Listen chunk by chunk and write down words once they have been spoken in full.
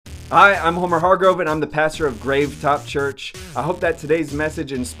Hi, I'm Homer Hargrove, and I'm the pastor of Grave Top Church. I hope that today's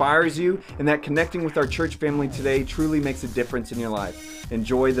message inspires you and that connecting with our church family today truly makes a difference in your life.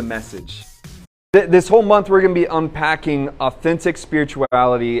 Enjoy the message. This whole month, we're going to be unpacking authentic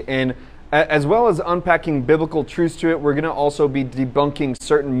spirituality, and as well as unpacking biblical truths to it, we're going to also be debunking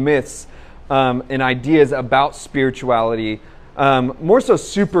certain myths and ideas about spirituality, more so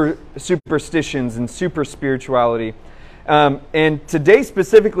superstitions and super spirituality. And today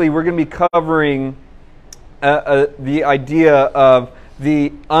specifically, we're going to be covering the idea of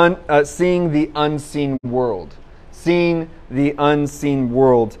seeing the unseen world. Seeing the unseen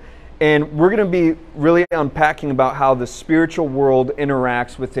world. And we're going to be really unpacking about how the spiritual world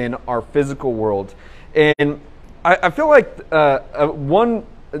interacts within our physical world. And I feel like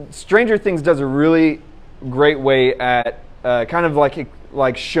Stranger Things does a really great way at kind of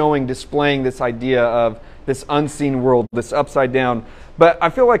like displaying this idea of this unseen world, this upside down. But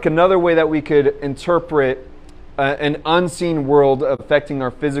I feel like another way that we could interpret an unseen world affecting our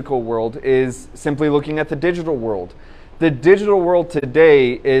physical world is simply looking at the digital world. The digital world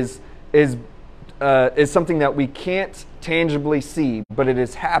today is something that we can't tangibly see, but it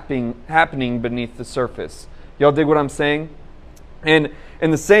is happening beneath the surface. Y'all dig what I'm saying? And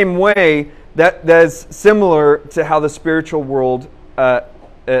in the same way, that is similar to how the spiritual world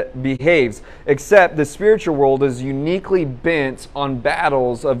behaves, except the spiritual world is uniquely bent on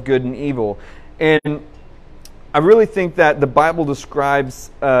battles of good and evil. And I really think that the Bible describes,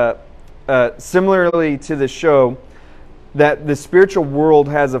 similarly to the show, that the spiritual world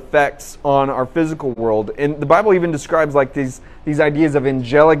has effects on our physical world. And the Bible even describes like these ideas of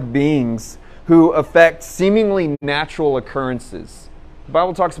angelic beings who affect seemingly natural occurrences. The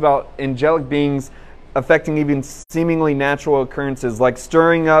Bible talks about angelic beings affecting even seemingly natural occurrences, like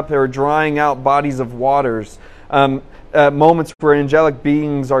stirring up or drying out bodies of waters, moments where angelic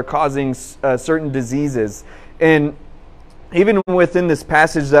beings are causing certain diseases. And even within this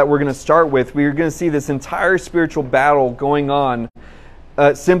passage that we're going to start with, we're going to see this entire spiritual battle going on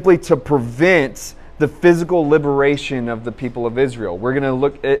simply to prevent the physical liberation of the people of Israel. We're going to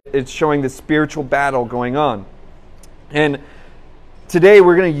look at it showing the spiritual battle going on. And today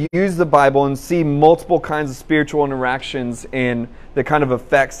we're going to use the Bible and see multiple kinds of spiritual interactions and the kind of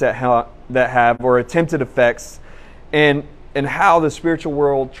effects that have or attempted effects, and how the spiritual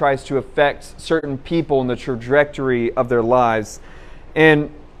world tries to affect certain people in the trajectory of their lives. And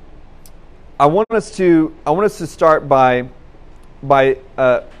I want us to start by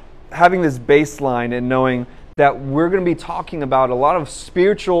having this baseline and knowing that we're going to be talking about a lot of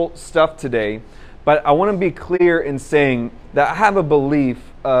spiritual stuff today. But I want to be clear in saying that I have a belief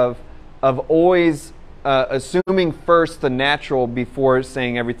of always assuming first the natural before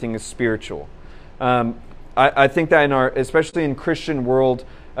saying everything is spiritual. I think that especially in Christian world,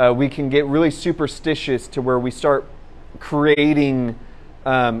 we can get really superstitious to where we start creating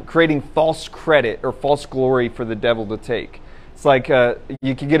false credit or false glory for the devil to take. It's like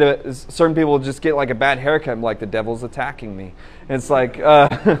you can get certain people just get like a bad haircut and like the devil's attacking me. And it's like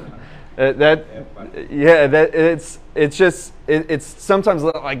it's sometimes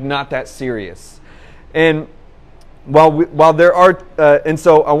like not that serious. And while there are and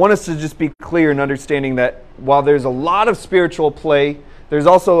so I want us to just be clear in understanding that while there's a lot of spiritual play, there's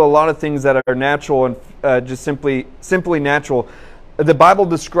also a lot of things that are natural and just simply natural. The Bible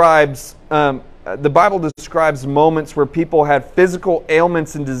describes moments where people had physical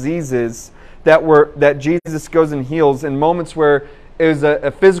ailments and diseases that Jesus goes and heals, and moments where it was a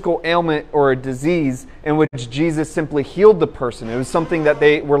physical ailment or a disease in which Jesus simply healed the person. It was something that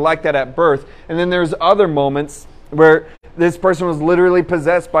they were like that at birth. And then there's other moments where this person was literally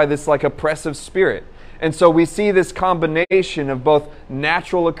possessed by this like oppressive spirit. And so we see this combination of both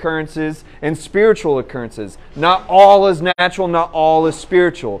natural occurrences and spiritual occurrences. Not all is natural, not all is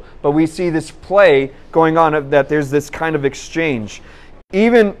spiritual. But we see this play going on, that there's this kind of exchange.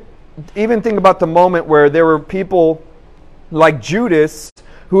 Even think about the moment where there were people like Judas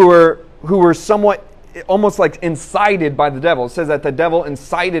who were somewhat almost like incited by the devil. It says that the devil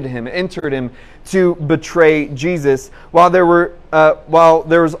entered him to betray Jesus. While there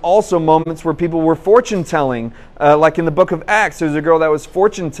was also moments where people were fortune telling, like in the book of Acts, there was a girl that was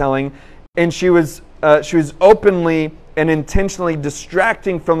fortune telling, and she was openly and intentionally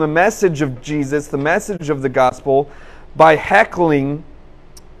distracting from the message of Jesus, the message of the gospel, by heckling,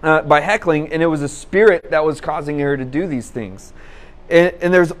 and it was a spirit that was causing her to do these things.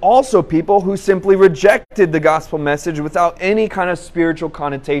 And there's also people who simply rejected the gospel message without any kind of spiritual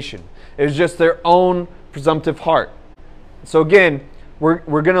connotation. It was just their own presumptive heart. So again, we're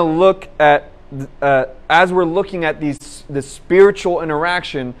going to look at as we're looking at this spiritual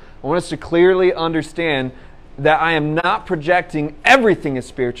interaction, I want us to clearly understand that I am not projecting everything is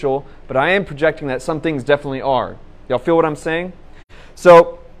spiritual, but I am projecting that some things definitely are. Y'all feel what I'm saying?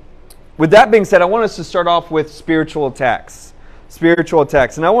 So, with that being said, I want us to start off with spiritual attacks. Spiritual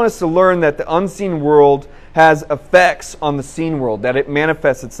attacks. And I want us to learn that the unseen world has effects on the seen world, that it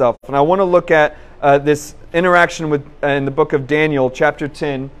manifests itself. And I want to look at this interaction in the book of Daniel, chapter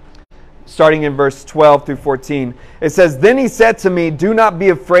 10, starting in verse 12 through 14. It says, "Then he said to me, 'Do not be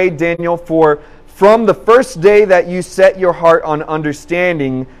afraid, Daniel, for from the first day that you set your heart on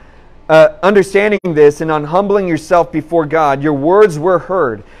understanding this and on humbling yourself before God, your words were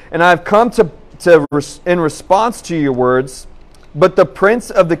heard. And I have come in response to your words, but the prince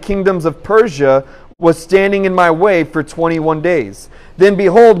of the kingdoms of Persia was standing in my way for 21 days. Then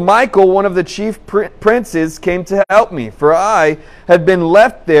behold, Michael, one of the chief princes, came to help me, for I had been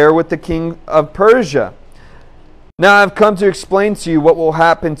left there with the king of Persia. Now I have come to explain to you what will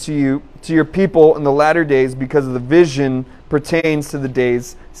happen to you, to your people in the latter days, because of the vision pertains to the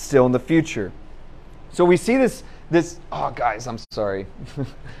days still in the future.'" So we see this oh guys, I'm sorry.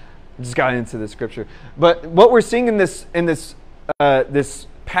 Just got into the scripture. But what we're seeing in this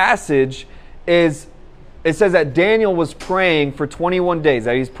passage is it says that Daniel was praying for 21 days.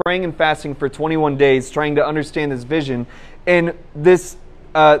 That he's praying and fasting for 21 days, trying to understand this vision. And this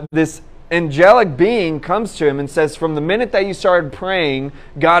angelic being comes to him and says, "From the minute that you started praying,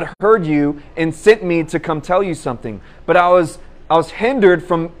 God heard you and sent me to come tell you something. But I was hindered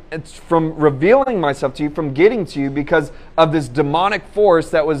from revealing myself to you, from getting to you, because of this demonic force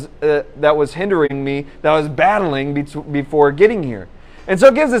that was hindering me, that I was battling before getting here." And so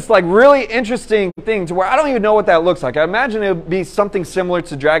it gives this like really interesting thing to where I don't even know what that looks like. I imagine it would be something similar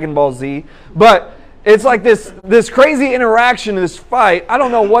to Dragon Ball Z, but it's like this crazy interaction, this fight. I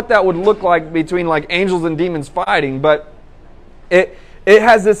don't know what that would look like between like angels and demons fighting, but it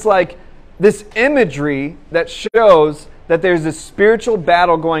has this imagery that shows that there's this spiritual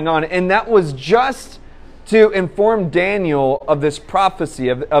battle going on, and that was just to inform Daniel of this prophecy,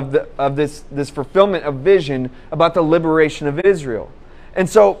 of this fulfillment of vision about the liberation of Israel. And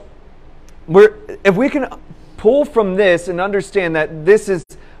so, if we can pull from this and understand that this is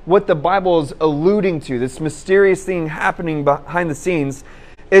what the Bible is alluding to, this mysterious thing happening behind the scenes,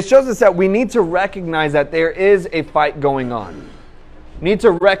 it shows us that we need to recognize that there is a fight going on. We need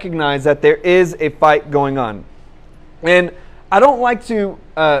to recognize that there is a fight going on. And I don't like to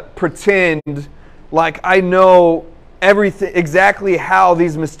pretend like I know everything, exactly how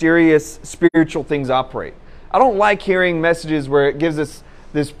these mysterious spiritual things operate. I don't like hearing messages where it gives us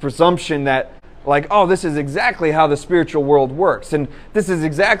this presumption that, like, oh, this is exactly how the spiritual world works, and this is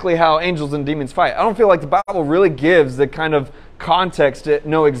exactly how angels and demons fight. I don't feel like the Bible really gives the kind of context to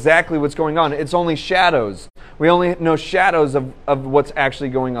know exactly what's going on. It's only shadows. We only know shadows of what's actually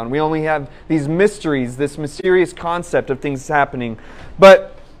going on. We only have these mysteries, this mysterious concept of things happening.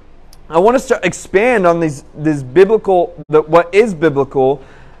 But I want us to expand on this biblical, what is biblical,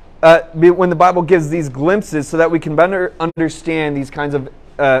 when the Bible gives these glimpses, so that we can better understand these kinds of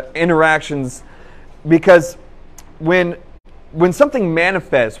interactions. Because when something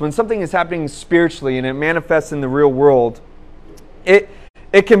manifests, when something is happening spiritually and it manifests in the real world, it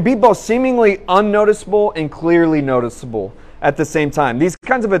can be both seemingly unnoticeable and clearly noticeable at the same time. These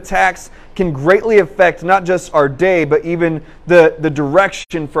kinds of attacks can greatly affect not just our day, but even the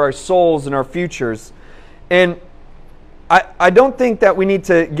direction for our souls and our futures. And I don't think that we need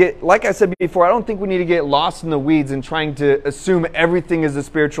to get, like I said before, I don't think we need to get lost in the weeds and trying to assume everything is a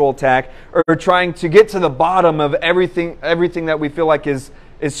spiritual attack, or trying to get to the bottom of everything that we feel like is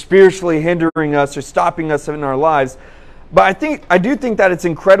spiritually hindering us or stopping us in our lives. But I do think that it's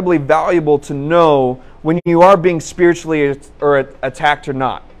incredibly valuable to know when you are being spiritually or attacked or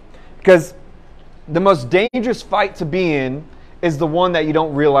not. Because the most dangerous fight to be in is the one that you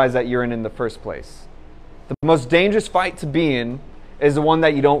don't realize that you're in the first place. The most dangerous fight to be in is the one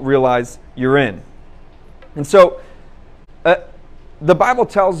that you don't realize you're in. And so, the Bible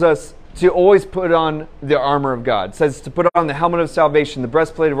tells us to always put on the armor of God. It says to put on the helmet of salvation, the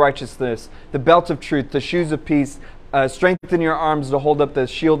breastplate of righteousness, the belt of truth, the shoes of peace, strengthen your arms to hold up the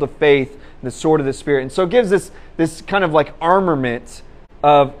shield of faith, the sword of the Spirit. And so it gives this kind of like armament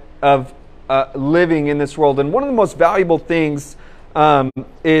of living in this world. And one of the most valuable things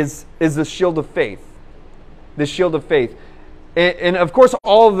is the shield of faith. The shield of faith. And of course,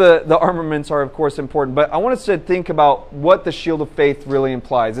 all of the armaments are, of course, important. But I want us to think about what the shield of faith really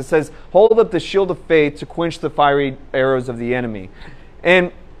implies. It says, hold up the shield of faith to quench the fiery arrows of the enemy.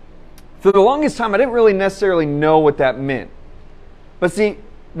 And for the longest time, I didn't really necessarily know what that meant. But see,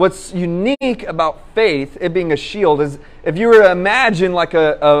 what's unique about faith, it being a shield, is if you were to imagine like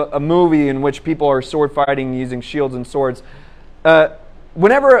a movie in which people are sword fighting using shields and swords,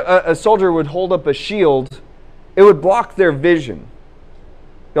 whenever a soldier would hold up a shield, it would block their vision.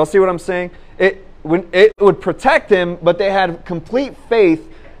 Y'all see what I'm saying? It would protect them, but they had complete faith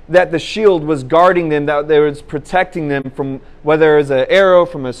that the shield was guarding them, that it was protecting them from whether it was an arrow,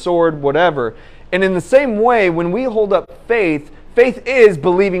 from a sword, whatever. And in the same way, when we hold up faith, faith is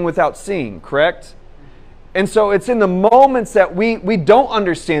believing without seeing, correct? And so it's in the moments that we don't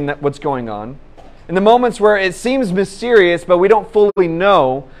understand what's going on, in the moments where it seems mysterious, but we don't fully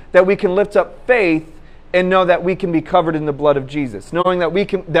know, that we can lift up faith and know that we can be covered in the blood of Jesus, knowing that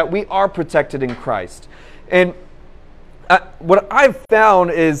we are protected in Christ. And what I've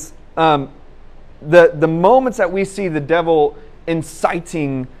found is the moments that we see the devil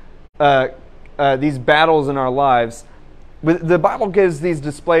inciting these battles in our lives, the Bible gives these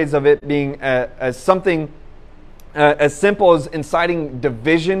displays of it being as something as simple as inciting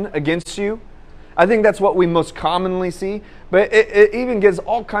division against you. I think that's what we most commonly see, but it even gives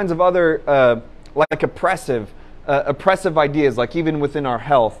all kinds of other like oppressive ideas, like even within our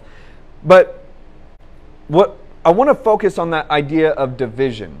health. But what I want to focus on, that idea of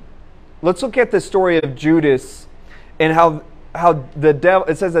division. Let's look at the story of Judas and how the devil,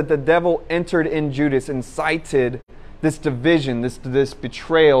 it says that the devil entered in Judas, incited this division, this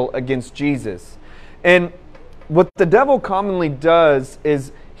betrayal against Jesus. And what the devil commonly does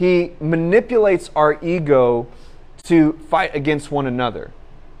is he manipulates our ego to fight against one another.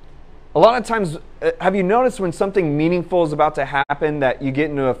 A lot of times, have you noticed when something meaningful is about to happen that you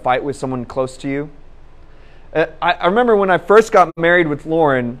get into a fight with someone close to you? I remember when I first got married with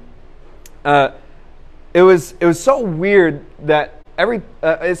Lauren, it was so weird that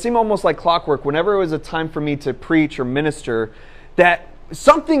it seemed almost like clockwork. Whenever it was a time for me to preach or minister, that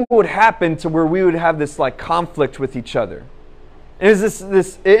something would happen to where we would have this like conflict with each other. And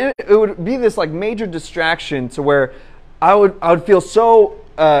it would be this like major distraction to where I would feel so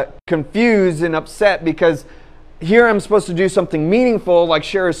confused and upset, because here I'm supposed to do something meaningful, like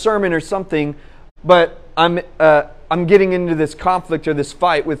share a sermon or something, but I'm getting into this conflict or this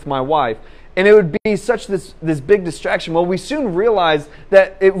fight with my wife. And it would be such this big distraction. Well, we soon realized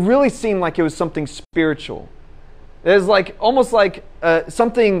that it really seemed like it was something spiritual. It was like almost like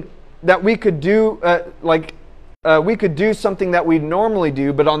something that we could do, we could do something that we normally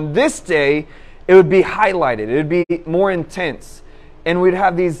do, but on this day, it would be highlighted. It would be more intense. And we'd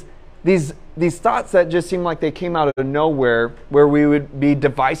have these thoughts that just seemed like they came out of nowhere, where we would be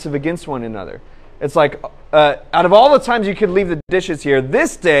divisive against one another. It's like, out of all the times you could leave the dishes here,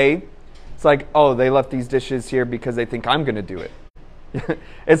 this day, it's like, oh, they left these dishes here because they think I'm going to do it.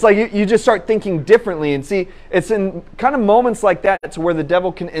 It's like you just start thinking differently. And see, it's in kind of moments like that to where the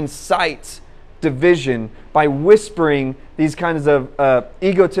devil can incite division by whispering these kinds of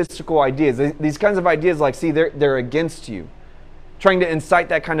egotistical ideas. These kinds of ideas like, see, they're against you, trying to incite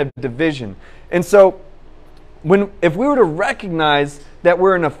that kind of division. And so if we were to recognize that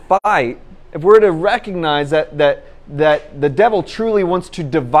we're in a fight, if we were to recognize that the devil truly wants to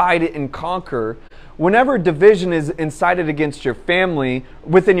divide it and conquer, whenever division is incited against your family,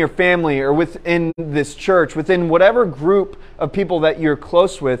 or within this church, within whatever group of people that you're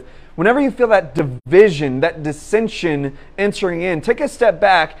close with, whenever you feel that division, that dissension entering in, take a step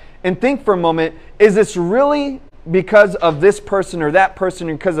back and think for a moment, is this really because of this person or that person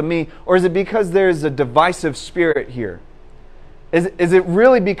or because of me, or is it because there's a divisive spirit here? Is it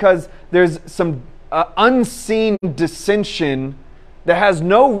really because there's some unseen dissension that has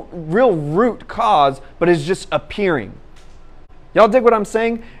no real root cause, but is just appearing? Y'all dig what I'm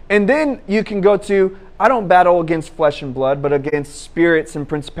saying? And then you can go to, I don't battle against flesh and blood, but against spirits and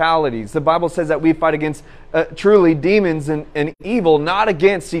principalities. The Bible says that we fight against truly demons and evil, not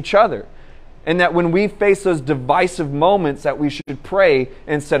against each other. And that when we face those divisive moments, that we should pray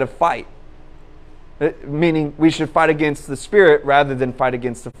instead of fight. Meaning we should fight against the spirit rather than fight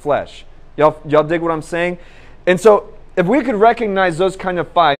against the flesh. Y'all dig what I'm saying? And so if we could recognize those kind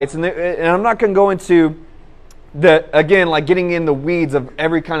of fights, and I'm not going to go into like getting in the weeds of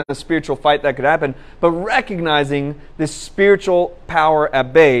every kind of spiritual fight that could happen, but recognizing this spiritual power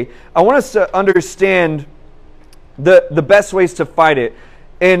at bay, I want us to understand the best ways to fight it.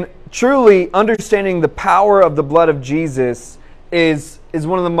 And truly understanding the power of the blood of Jesus is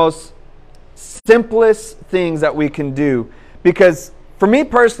one of the most simplest things that we can do. Because for me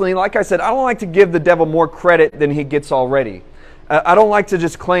personally, like I said, I don't like to give the devil more credit than he gets already. I don't like to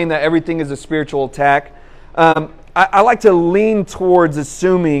just claim that everything is a spiritual attack. I like to lean towards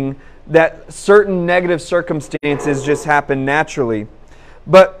assuming that certain negative circumstances just happen naturally.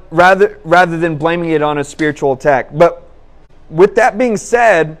 but rather than blaming it on a spiritual attack. But with that being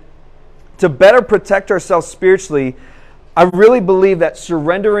said, to better protect ourselves spiritually, I really believe that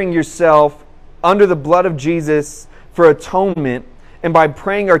surrendering yourself under the blood of Jesus for atonement and by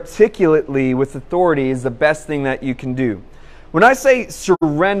praying articulately with authority is the best thing that you can do. When I say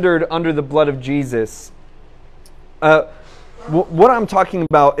surrendered under the blood of Jesus, what I'm talking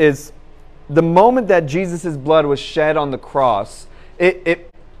about is the moment that Jesus' blood was shed on the cross,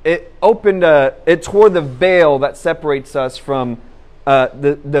 it tore the veil that separates us from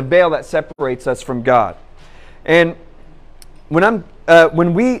the veil that separates us from God. And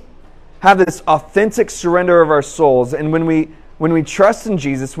when we have this authentic surrender of our souls, and when we trust in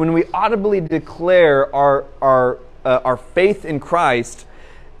Jesus, when we audibly declare our faith in Christ,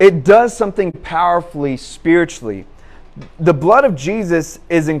 it does something powerfully spiritually. The blood of Jesus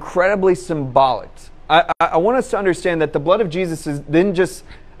is incredibly symbolic. I want us to understand that the blood of Jesus didn't just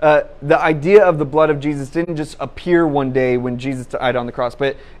the idea of the blood of Jesus didn't just appear one day when Jesus died on the cross,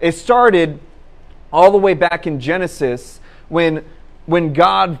 but it started all the way back in Genesis when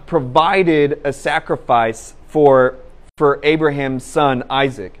God provided a sacrifice for Abraham's son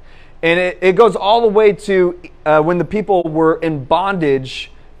Isaac. And it goes all the way to when the people were in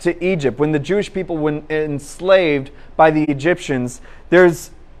bondage to Egypt, when the Jewish people were enslaved by the Egyptians.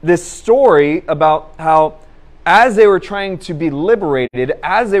 There's this story about how as they were trying to be liberated,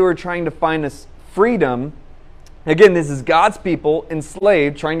 as they were trying to find this freedom, again, this is God's people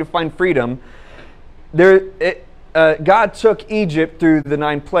enslaved, trying to find freedom, God took Egypt through the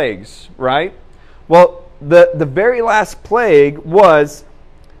 9 plagues, right? Well, the very last plague was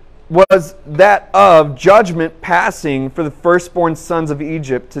that of judgment passing for the firstborn sons of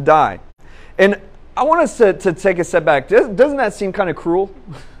Egypt to die. And I want us to take a step back. Doesn't that seem kind of cruel?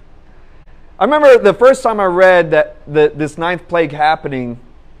 I remember the first time I read that this 9th plague happening,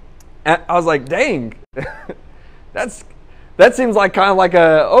 I was like, dang, that seems like kind of like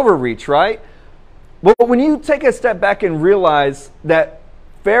a overreach, right? Well, when you take a step back and realize that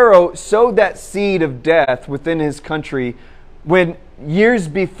Pharaoh sowed that seed of death within his country when years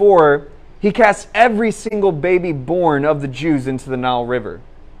before he cast every single baby born of the Jews into the Nile River.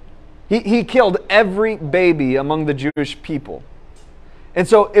 He killed every baby among the Jewish people. And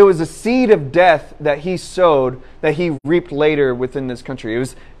so it was a seed of death that he sowed that he reaped later within this country.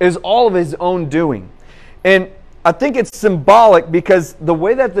 It was all of his own doing. And I think it's symbolic because the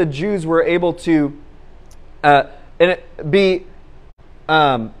way that the Jews were able to have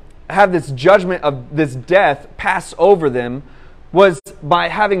this judgment of this death pass over them was by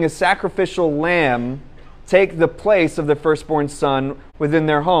having a sacrificial lamb take the place of the firstborn son within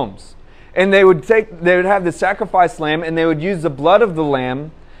their homes. And they would have the sacrificed lamb, and they would use the blood of the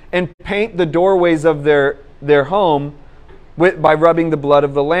lamb and paint the doorways of their home by rubbing the blood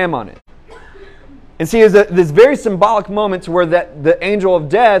of the lamb on it. And see, there's this very symbolic moment to where the angel of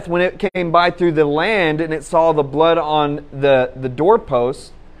death, when it came by through the land and it saw the blood on the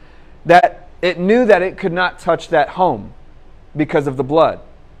doorpost, that it knew that it could not touch that home because of the blood.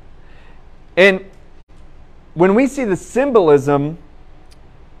 And when we see the symbolism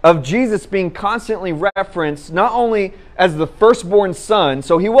of Jesus being constantly referenced not only as the firstborn son,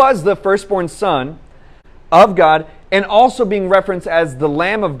 so he was the firstborn son of God, and also being referenced as the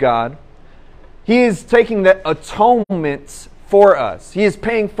Lamb of God, he is taking the atonement for us. He is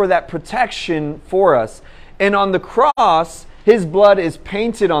paying for that protection for us. And on the cross, his blood is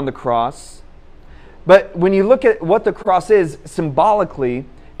painted on the cross. But when you look at what the cross is symbolically,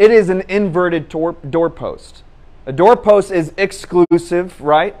 it is an inverted doorpost. A doorpost is exclusive,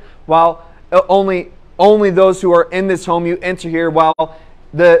 right? While only those who are in this home, you enter here, while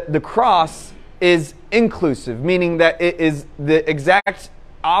the cross is inclusive, meaning that it is the exact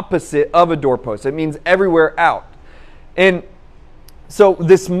opposite of a doorpost. It means everywhere out. And so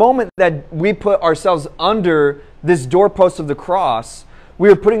this moment that we put ourselves under this doorpost of the cross, we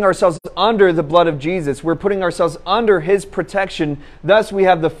are putting ourselves under the blood of Jesus. We're putting ourselves under his protection. Thus, we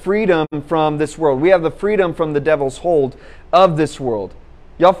have the freedom from this world. We have the freedom from the devil's hold of this world.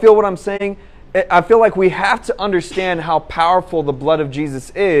 Y'all feel what I'm saying? I feel like we have to understand how powerful the blood of Jesus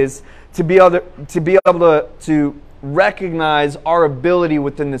is to be able to recognize our ability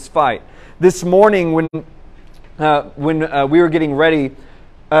within this fight. This morning, when we were getting ready,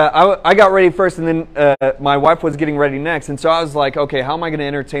 I got ready first, and then my wife was getting ready next. And so I was like, okay, how am I going to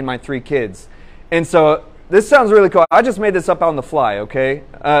entertain my 3 kids? And so this sounds really cool. I just made this up on the fly, okay?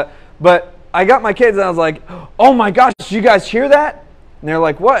 But I got my kids, and I was like, oh my gosh, you guys hear that? And they're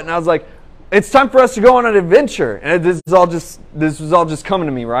like, what? And I was like, it's time for us to go on an adventure. And this was all just coming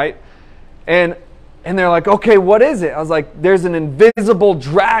to me, right? And And they're like, okay, what is it? I was like, there's an invisible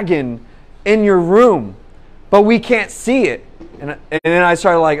dragon in your room, but we can't see it. And then I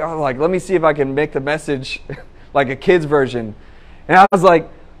started let me see if I can make the message like a kid's version. And I was like,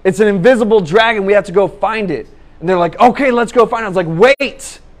 it's an invisible dragon. We have to go find it. And they're like, okay, let's go find it. I was like,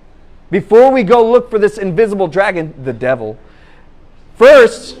 wait. Before we go look for this invisible dragon, the devil,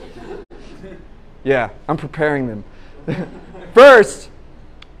 first, yeah, I'm preparing them. First,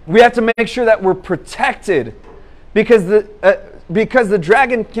 we have to make sure that we're protected because the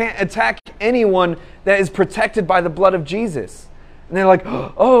dragon can't attack anyone that is protected by the blood of Jesus. And they're like,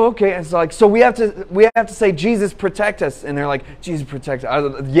 oh, okay. And it's like, so we have to say, Jesus, protect us. And they're like, Jesus, protect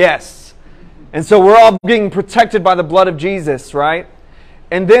us. Yes. And so we're all being protected by the blood of Jesus, right?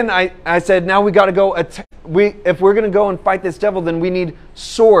 And then I said, now we got to go. If we're going to go and fight this devil, then we need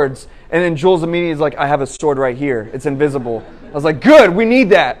swords. And then Jules immediately is like, I have a sword right here. It's invisible. I was like, good, we need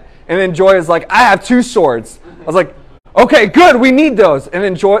that. And then Joy is like, I have 2 swords. I was like, okay, good, we need those. And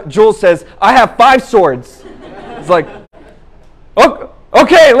then Jules says, I have 5 swords. It's like,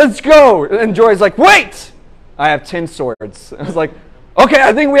 okay, let's go. And Joy's like, wait, I have 10 swords. I was like, okay,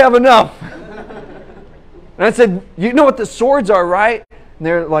 I think we have enough. And I said, you know what the swords are, right? And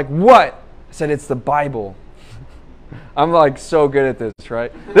they're like, what? I said, it's the Bible. I'm like so good at this,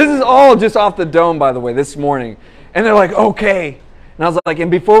 right? This is all just off the dome, by the way, this morning. And they're like, okay. And I was like, and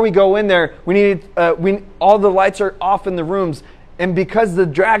before we go in there, all the lights are off in the rooms. And because the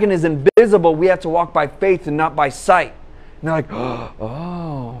dragon is invisible, we have to walk by faith and not by sight. And they're like,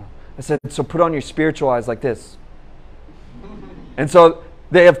 oh. I said, so put on your spiritual eyes like this. And so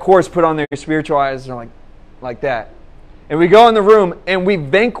they, of course, put on their spiritual eyes and are like that. And we go in the room and we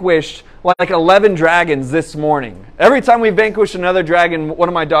vanquished like 11 dragons this morning. Every time we vanquish another dragon, one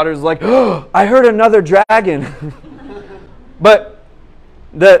of my daughters is like, oh, I heard another dragon. But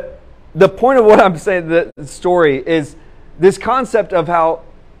the point of what I'm saying, the story, is this concept of how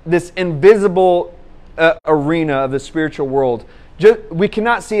this invisible arena of the spiritual world, we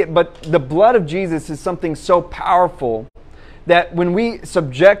cannot see it, but the blood of Jesus is something so powerful that when we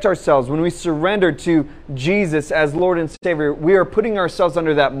subject ourselves, when we surrender to Jesus as Lord and Savior, we are putting ourselves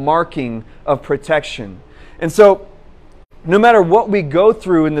under that marking of protection. And so, no matter what we go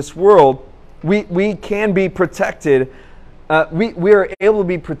through in this world, we can be protected. We are able to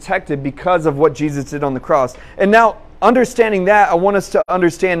be protected because of what Jesus did on the cross. And now, understanding that, I want us to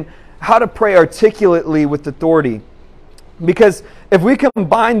understand how to pray articulately with authority. Because if we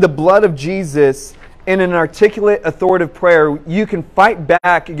combine the blood of Jesus in an articulate, authoritative prayer, you can fight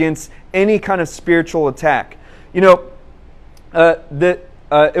back against any kind of spiritual attack. You know,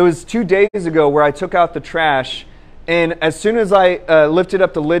 it was 2 days ago where I took out the trash, and as soon as I lifted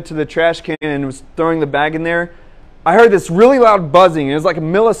up the lid to the trash can and was throwing the bag in there, I heard this really loud buzzing. It was like a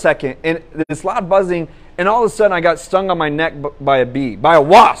millisecond, and this loud buzzing, and all of a sudden I got stung on my neck by a bee, by a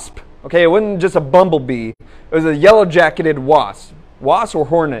wasp. Okay, it wasn't just a bumblebee. It was a yellow-jacketed wasp. Wasp or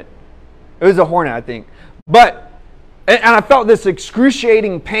hornet? It was a hornet, I think. But, and I felt this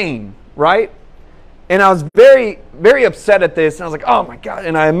excruciating pain, right? And I was very, very upset at this. And I was like, oh my God.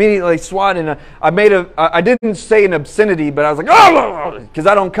 And I immediately swatted, and I didn't say an obscenity, but I was like, oh, because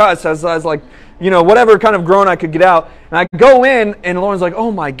I don't cuss. I was like, you know, whatever kind of groan I could get out. And I go in, and Lauren's like,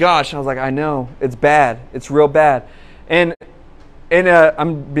 oh my gosh. And I was like, I know, it's bad. It's real bad. And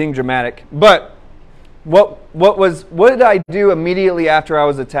I'm being dramatic. But what did I do immediately after I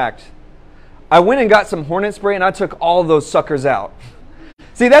was attacked? I went and got some hornet spray and I took all of those suckers out.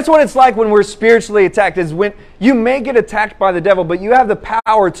 See, that's what it's like when we're spiritually attacked, is when you may get attacked by the devil, but you have the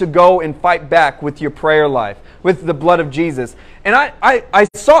power to go and fight back with your prayer life, with the blood of Jesus. And I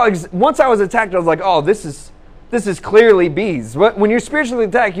saw, once I was attacked, I was like, oh, this is clearly bees. But when you're spiritually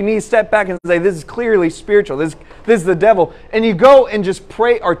attacked, you need to step back and say, this is clearly spiritual. This is the devil. And you go and just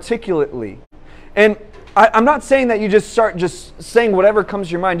pray articulately. And I'm not saying that you just start just saying whatever comes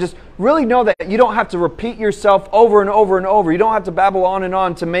to your mind. Just really know that you don't have to repeat yourself over and over and over. You don't have to babble on and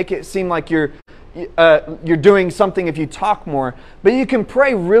on to make it seem like you're doing something if you talk more. But you can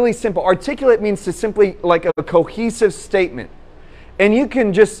pray really simple. Articulate means to simply like a cohesive statement. And you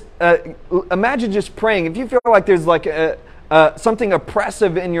can just imagine just praying. If you feel like there's like something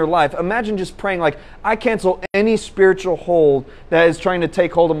oppressive in your life, imagine just praying like, I cancel any spiritual hold that is trying to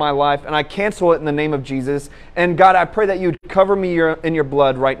take hold of my life, and I cancel it in the name of Jesus. And God, I pray that you'd cover me in your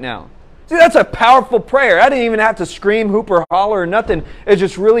blood right now. See, that's a powerful prayer. I didn't even have to scream, hoop, or holler or nothing. It's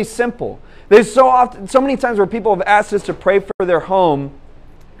just really simple. There's so many times where people have asked us to pray for their home,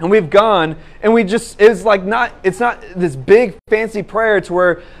 and we've gone, and it's not this big fancy prayer to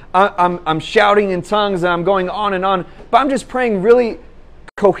where I'm shouting in tongues and I'm going on and on, but I'm just praying really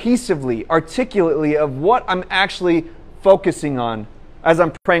cohesively, articulately of what I'm actually focusing on as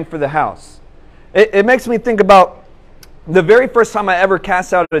I'm praying for the house. It makes me think about the very first time I ever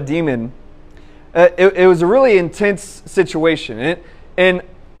cast out a demon. It was a really intense situation. And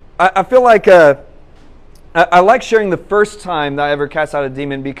I feel like I like sharing the first time that I ever cast out a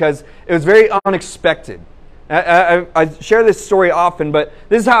demon because it was very unexpected. I share this story often, but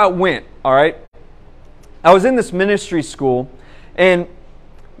this is how it went, all right? I was in this ministry school, and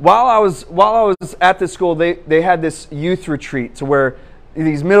while I was at this school, they had this youth retreat to where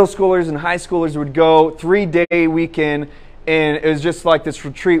these middle schoolers and high schoolers would go 3-day weekend, and it was just like this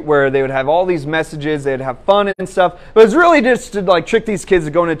retreat where they would have all these messages, they'd have fun and stuff. But it was really just to like trick these kids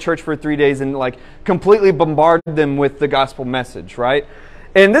to go into church for 3 days and like completely bombard them with the gospel message, right?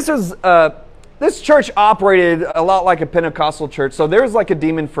 And this was this church operated a lot like a Pentecostal church, so there was like a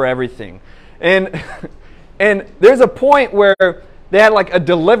demon for everything. And and there's a point where they had like a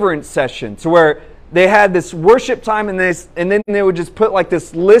deliverance session to where they had this worship time, and then they would just put like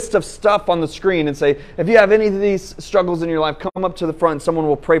this list of stuff on the screen and say, if you have any of these struggles in your life, come up to the front and someone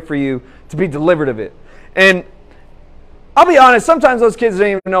will pray for you to be delivered of it. And I'll be honest, sometimes those kids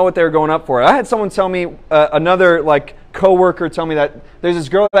didn't even know what they were going up for. I had someone tell me, another like coworker tell me that there's this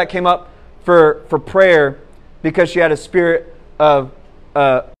girl that came up for prayer because she had a spirit of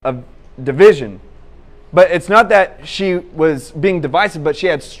division. But it's not that she was being divisive, but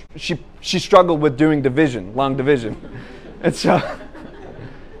she struggled with doing division, long division. And so,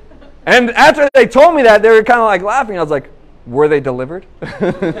 and after they told me that, they were kind of like laughing. I was like, were they delivered?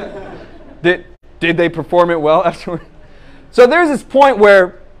 Did they perform it well afterward? So there's this point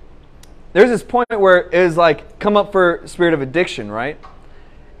where it was like come up for spirit of addiction, right?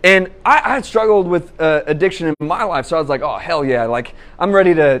 And I had struggled with addiction in my life, so I was like, oh hell yeah, like I'm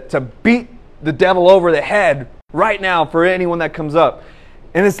ready to beat the devil over the head right now for anyone that comes up.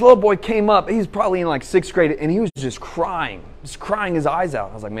 And this little boy came up. He's probably in like 6th grade, and he was just crying his eyes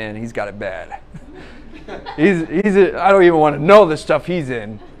out. I was like, man, he's got it bad. I don't even want to know the stuff he's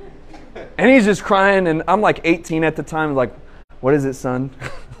in. And he's just crying, and I'm like 18 at the time. Like, what is it, son?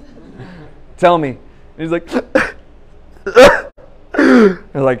 Tell me. And he's like, they're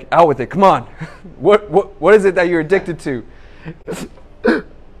like, out with it. Come on. What is it that you're addicted to?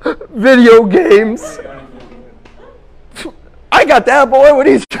 Video games. I got that, boy. What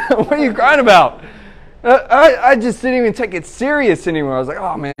are you crying about? I just didn't even take it serious anymore. I was like,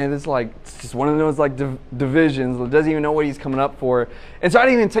 oh man, it's just one of those like divisions. It doesn't even know what he's coming up for. And so I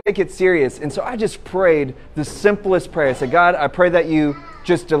didn't even take it serious. And so I just prayed the simplest prayer. I said, God, I pray that you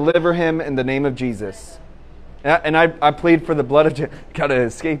just deliver him in the name of Jesus. And I plead for the blood of Jesus. Gotta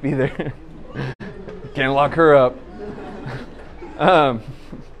escape either. Can't lock her up.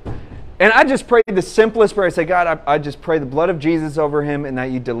 And I just prayed the simplest prayer. I said, God, I just pray the blood of Jesus over him and that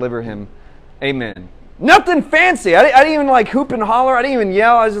you deliver him. Amen. Nothing fancy. I didn't even like hoop and holler. I didn't even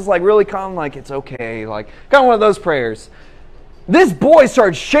yell. I was just like really calm, like it's okay. Like kind of one of those prayers. This boy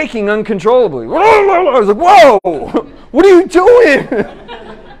started shaking uncontrollably. I was like, whoa, what are you doing?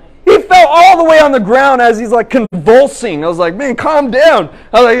 He fell all the way on the ground as he's like convulsing. I was like, man, calm down.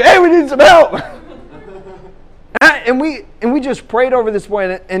 I was like, hey, we need some help. And we just prayed over this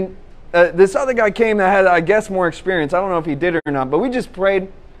boy, and this other guy came that had, I guess, more experience. I don't know if he did or not, but we just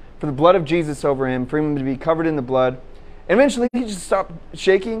prayed for the blood of Jesus over him, for him to be covered in the blood. And eventually he just stopped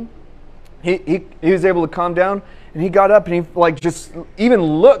shaking. He was able to calm down, and he got up, and he like just even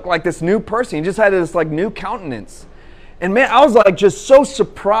looked like this new person. He just had this like new countenance. And man, I was like just so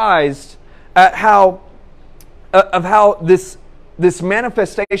surprised at how this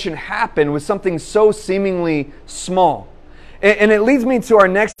manifestation happened with something so seemingly small. And it leads me to our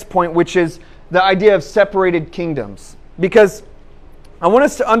next point, which is the idea of separated kingdoms. Because I want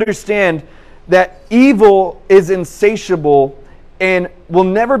us to understand that evil is insatiable and will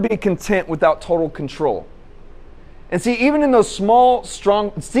never be content without total control. And see, even in those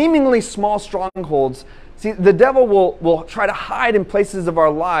seemingly small strongholds, see, the devil will try to hide in places of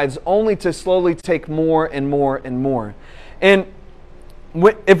our lives only to slowly take more and more and more. And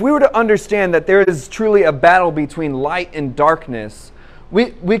if we were to understand that there is truly a battle between light and darkness,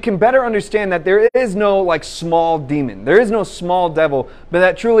 we can better understand that there is no like small demon. There is no small devil, but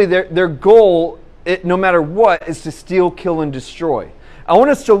that truly their goal, no matter what, is to steal, kill, and destroy. I want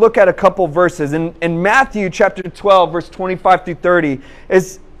us to look at a couple verses. In Matthew chapter 12, verse 25 through 30,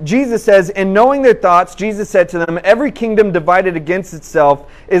 as Jesus says, in knowing their thoughts, Jesus said to them, every kingdom divided against itself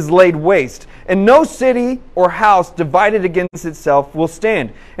is laid waste, and no city or house divided against itself will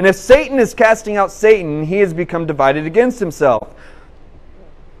stand. And if Satan is casting out Satan, he has become divided against himself.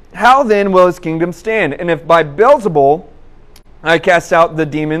 How then will his kingdom stand? And if by Beelzebul, I cast out the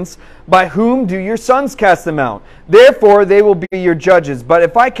demons. By whom do your sons cast them out? Therefore they will be your judges. But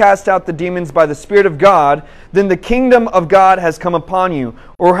if I cast out the demons by the Spirit of God, then the kingdom of God has come upon you.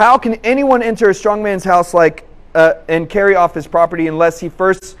 Or how can anyone enter a strong man's house and carry off his property unless he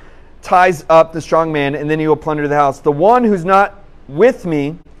first ties up the strong man, and then he will plunder the house? The one who's not with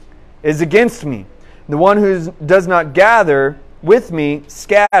me is against me. The one who does not gather with me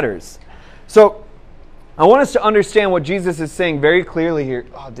scatters. So I want us to understand what Jesus is saying very clearly here.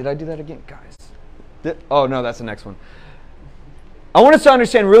 Oh, did I do that again, guys? Oh, no, that's the next one. I want us to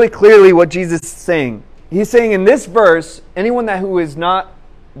understand really clearly what Jesus is saying. He's saying in this verse, anyone who is not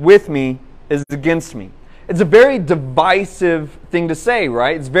with me is against me. It's a very divisive thing to say,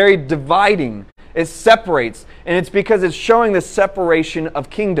 right? It's very dividing. It separates. And it's because it's showing the separation of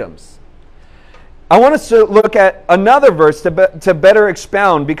kingdoms. I want us to look at another verse to better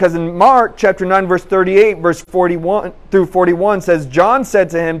expound, because in Mark chapter 9, verse 38, verse 41 through 41 says, John said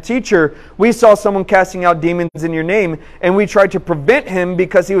to him, Teacher, we saw someone casting out demons in your name, and we tried to prevent him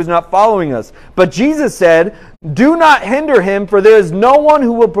because he was not following us. But Jesus said, Do not hinder him, for there is no one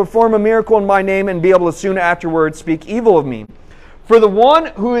who will perform a miracle in my name and be able to soon afterwards speak evil of me. For the one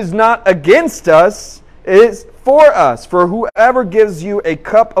who is not against us is for us. For whoever gives you a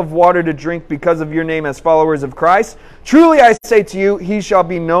cup of water to drink because of your name as followers of Christ, truly I say to you, he shall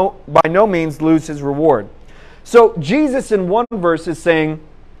by no means lose his reward. So Jesus in one verse is saying,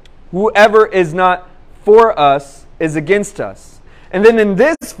 whoever is not for us is against us. And then in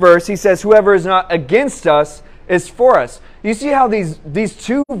this verse he says, whoever is not against us is for us. You see how these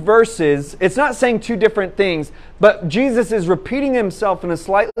two verses, it's not saying two different things, but Jesus is repeating himself in a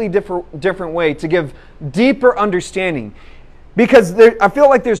slightly different way to give deeper understanding. Because I feel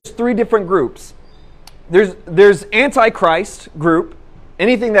like there's three different groups. There's Antichrist group,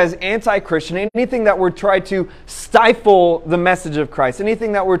 anything that is anti-Christian, anything that would try to stifle the message of Christ,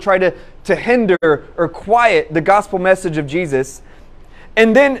 anything that would try to hinder or quiet the gospel message of Jesus.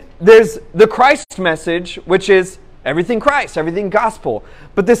 And then there's the Christ message, which is everything Christ, everything gospel.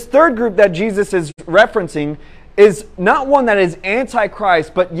 But this third group that Jesus is referencing is not one that is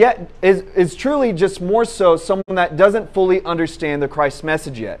anti-Christ, but yet is truly just more so someone that doesn't fully understand the Christ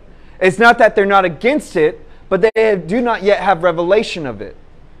message yet. It's not that they're not against it, but they do not yet have revelation of it.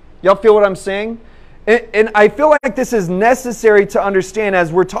 Y'all feel what I'm saying? And I feel like this is necessary to understand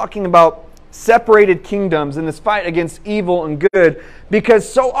as we're talking about separated kingdoms and this fight against evil and good, because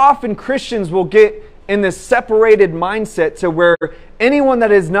so often Christians will get in this separated mindset to where anyone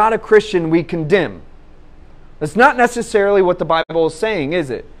that is not a Christian we condemn. That's not necessarily what the Bible is saying, is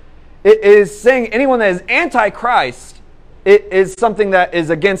it? It is saying anyone that is anti-Christ, it is something that is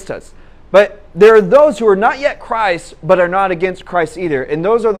against us. But there are those who are not yet Christ, but are not against Christ either. And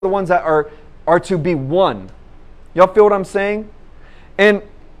those are the ones that are to be one. Y'all feel what I'm saying? And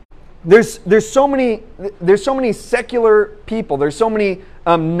there's so many secular people. There's so many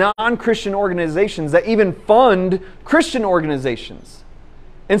non-Christian organizations that even fund Christian organizations.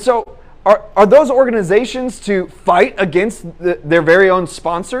 And so are those organizations to fight against their very own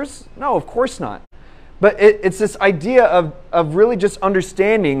sponsors? No, of course not. But it's this idea of really just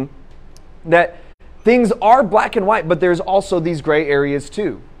understanding that things are black and white, but there's also these gray areas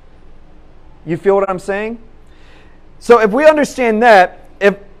too. You feel what I'm saying? So if we understand that,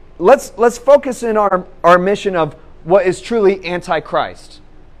 let's focus in our mission of what is truly anti-Christ.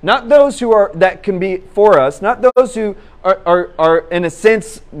 Not those that can be for us, not those who are in a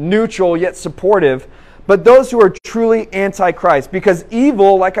sense neutral yet supportive, but those who are truly anti-Christ. Because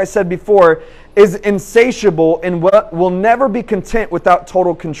evil, like I said before, is insatiable and will never be content without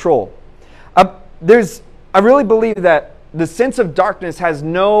total control. I really believe that the sense of darkness has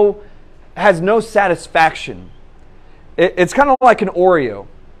no satisfaction. It's kind of like an Oreo.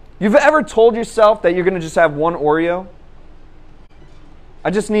 You've ever told yourself that you're going to just have one Oreo? I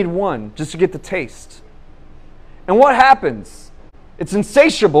just need one just to get the taste. And what happens? It's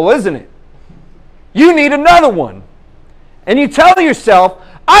insatiable, isn't it? You need another one. And you tell yourself,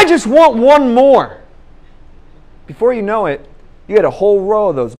 I just want one more. Before you know it, you get a whole row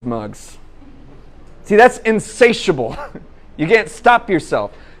of those mugs. See, that's insatiable. You can't stop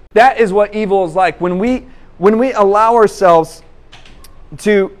yourself. That is what evil is like. When we allow ourselves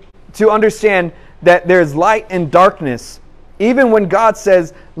to understand that there's light and darkness, even when God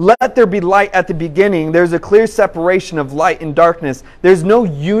says, let there be light at the beginning, there's a clear separation of light and darkness. There's no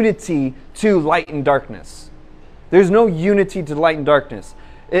unity to light and darkness. There's no unity to light and darkness.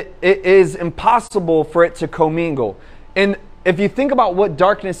 It is impossible for it to commingle. And if you think about what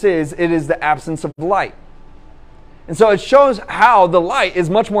darkness is, it is the absence of light. And so it shows how the light is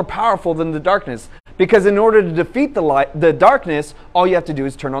much more powerful than the darkness. Because in order to defeat the darkness, all you have to do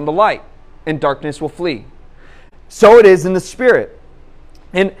is turn on the light, and darkness will flee. So it is in the Spirit.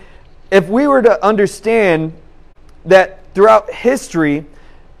 And if we were to understand that throughout history,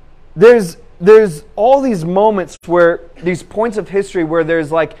 there's all these moments where, these points of history where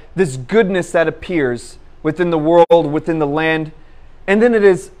there's like this goodness that appears within the world, within the land, and then it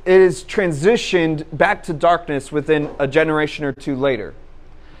is transitioned back to darkness within a generation or two later.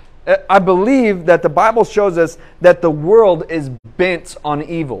 I believe that the Bible shows us that the world is bent on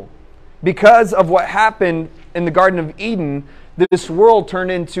evil. Because of what happened in the Garden of Eden, this world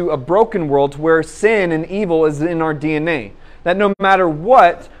turned into a broken world where sin and evil is in our DNA. That no matter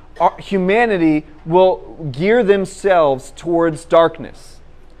what, humanity will gear themselves towards darkness.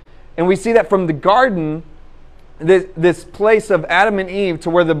 And we see that from the garden, this place of Adam and Eve, to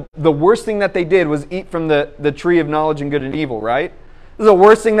where the worst thing that they did was eat from the tree of knowledge and good and evil, right? This is the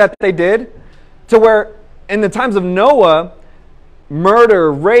worst thing that they did. To where in the times of Noah,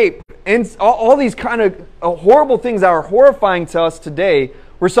 murder, rape, and all these kind of horrible things that are horrifying to us today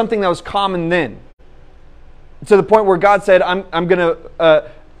were something that was common then. To the point where God said, I'm going to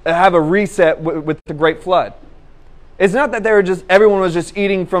have a reset with the great flood. It's not that everyone was just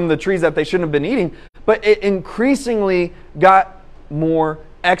eating from the trees that they shouldn't have been eating, but it increasingly got more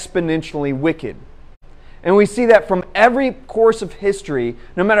exponentially wicked. And we see that from every course of history,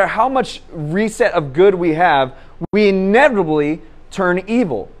 no matter how much reset of good we have, we inevitably turn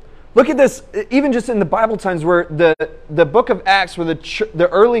evil. Look at this, even just in the Bible times, where the book of Acts, where the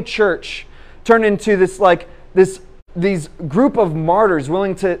early church turned into these group of martyrs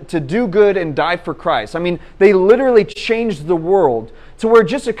willing to do good and die for Christ. I mean, they literally changed the world to where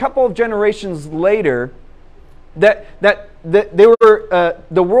just a couple of generations later, that they were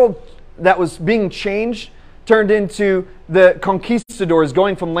the world that was being changed turned into the conquistadors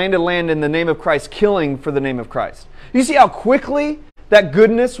going from land to land in the name of Christ, killing for the name of Christ. You see how quickly that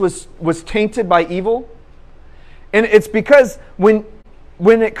goodness was tainted by evil? And it's because when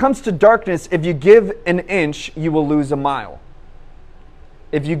it comes to darkness, if you give an inch, you will lose a mile.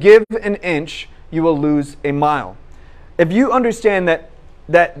 If you give an inch, you will lose a mile. If you understand that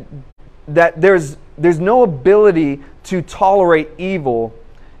there's no ability to tolerate evil,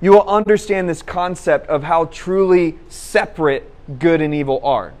 you will understand this concept of how truly separate good and evil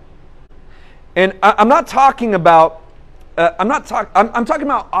are. And I'm not talking about I'm talking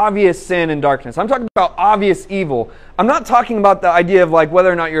about obvious sin and darkness. I'm talking about obvious evil. I'm not talking about the idea of like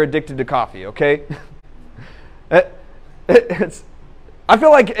whether or not you're addicted to coffee, okay? I feel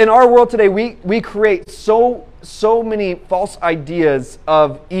like in our world today, we create so many false ideas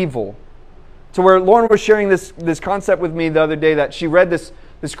of evil. To where Lauren was sharing this concept with me the other day, that she read this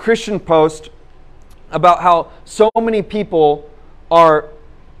Christian post about how so many people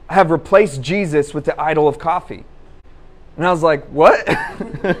have replaced Jesus with the idol of coffee. And I was like, what?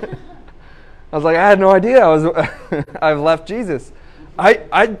 I was like, I had no idea I've left Jesus.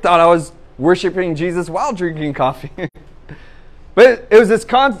 I thought I was worshiping Jesus while drinking coffee. But it was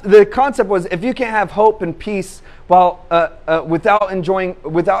the concept was, if you can't have hope and peace while without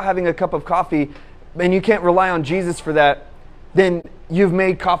having a cup of coffee, and you can't rely on Jesus for that, then you've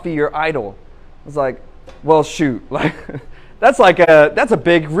made coffee your idol. I was like, well, shoot, like that's a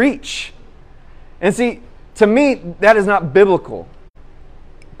big reach. And see, to me, that is not biblical.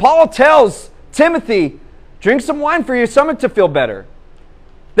 Paul tells Timothy, drink some wine for your stomach to feel better.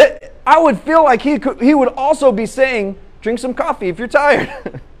 That I would feel like he would also be saying, drink some coffee if you're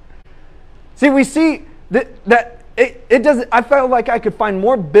tired. See, we see that it doesn't. I felt like I could find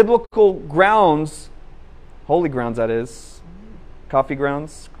more biblical grounds, holy grounds that is, coffee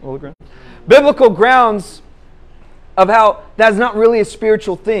grounds, holy grounds, biblical grounds of how that's not really a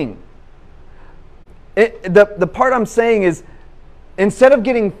spiritual thing. The part I'm saying is, instead of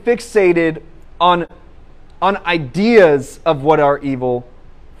getting fixated on ideas of what are evil,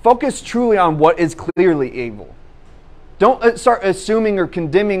 focus truly on what is clearly evil. Don't start assuming or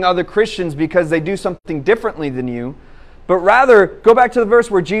condemning other Christians because they do something differently than you, but rather go back to the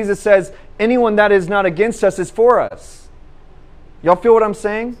verse where Jesus says, anyone that is not against us is for us. Y'all feel what I'm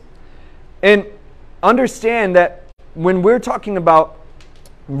saying? And understand that when we're talking about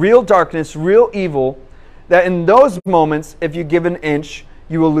real darkness, real evil, that in those moments, if you give an inch,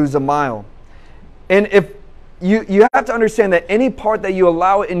 you will lose a mile. And if you have to understand that any part that you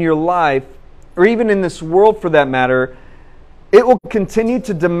allow in your life, or even in this world for that matter, it will continue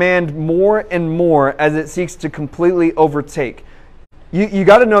to demand more and more as it seeks to completely overtake. You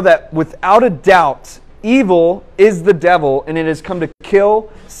got to know that without a doubt, evil is the devil, and it has come to kill,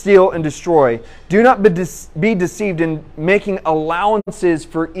 steal, and destroy. Do not be deceived in making allowances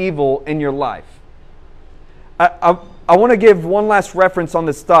for evil in your life. I want to give one last reference on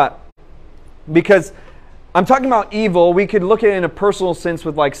this thought, because I'm talking about evil. We could look at it in a personal sense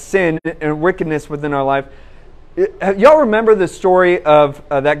with like sin and wickedness within our life. Y'all remember the story of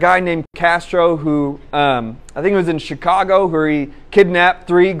that guy named Castro who, I think it was in Chicago, where he kidnapped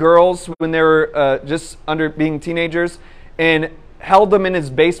 3 girls when they were just under being teenagers and held them in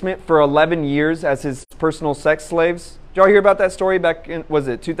his basement for 11 years as his personal sex slaves? Did y'all hear about that story back in, was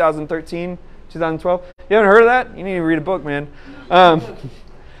it 2013, 2012? You haven't heard of that? You need to read a book, man.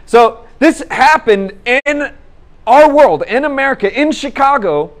 So this happened in our world, in America, in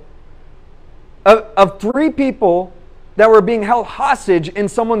Chicago, of 3 people that were being held hostage in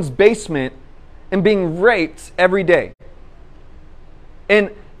someone's basement and being raped every day. And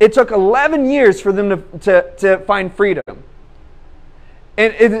it took 11 years for them to find freedom.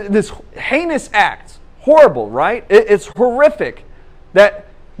 And this heinous act, horrible, right? It's horrific that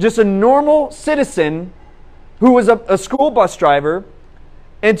just a normal citizen who was a school bus driver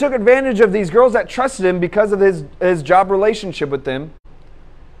and took advantage of these girls that trusted him because of his job relationship with them.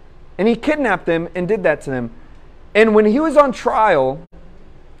 And he kidnapped them and did that to them. And when he was on trial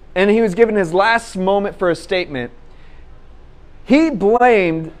and he was given his last moment for a statement, he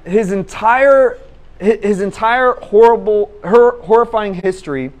blamed his entire horrifying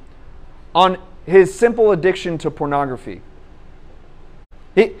history on his simple addiction to pornography.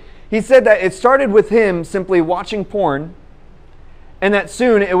 He said that it started with him simply watching porn, and that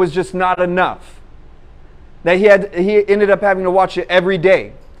soon it was just not enough. That he ended up having to watch it every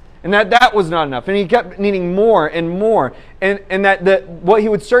day. And that was not enough. And he kept needing more and more. And that what he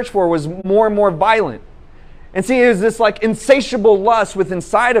would search for was more and more violent. And see, it was this like insatiable lust within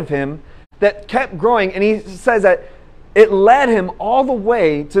inside of him that kept growing. And he says that it led him all the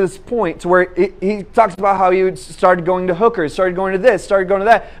way to this point to where he talks about how he started going to hookers, started going to this, started going to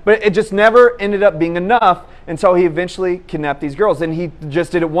that. But it just never ended up being enough until he eventually kidnapped these girls. And he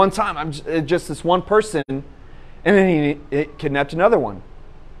just did it one time. Just this one person. And then he kidnapped another one.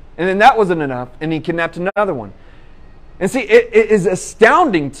 And then that wasn't enough. And he kidnapped another one. And see, it is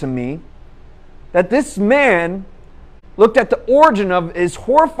astounding to me that this man looked at the origin of his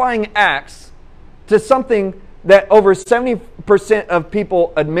horrifying acts to something that over 70% of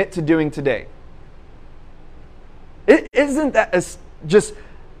people admit to doing today. Isn't that just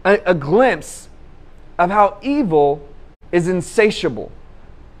a glimpse of how evil is insatiable?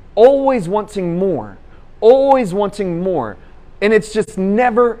 Always wanting more. Always wanting more. And it's just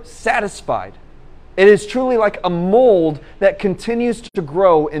never satisfied. It is truly like a mold that continues to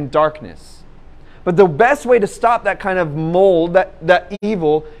grow in darkness. But the best way to stop that kind of mold, that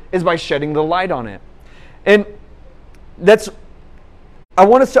evil, is by shedding the light on it. And I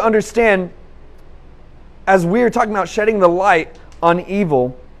want us to understand, as we are talking about shedding the light on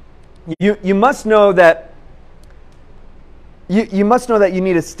evil, you must know that you must know that you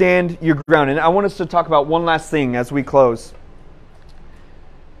need to stand your ground. And I want us to talk about one last thing as we close.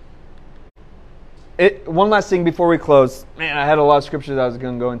 One last thing before we close. Man, I had a lot of scriptures I was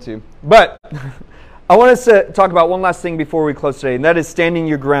going to go into. But I want us to talk about one last thing before we close today, and that is standing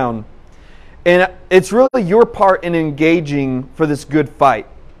your ground. And it's really your part in engaging for this good fight.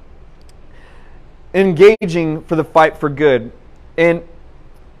 Engaging for the fight for good. And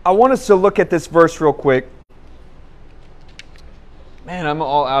I want us to look at this verse real quick. Man, I'm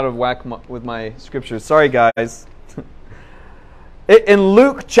all out of whack with my scriptures. Sorry, guys. In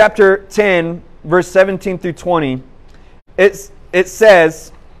Luke chapter 10, verse 17 through 20, it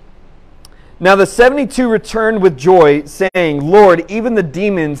says, "Now the 72 returned with joy, saying, 'Lord, even the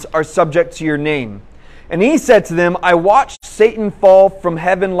demons are subject to your name.' And he said to them, 'I watched Satan fall from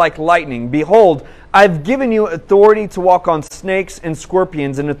heaven like lightning. Behold, I've given you authority to walk on snakes and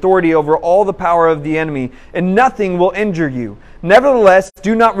scorpions and authority over all the power of the enemy, and nothing will injure you. Nevertheless,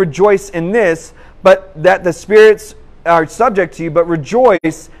 do not rejoice in this, but that the spirits are subject to you, but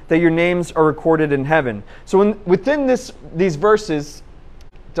rejoice that your names are recorded in heaven.'" So within these verses,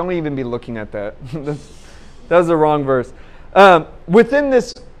 don't even be looking at that. That was the wrong verse. Within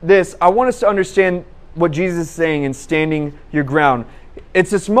this, I want us to understand what Jesus is saying in standing your ground.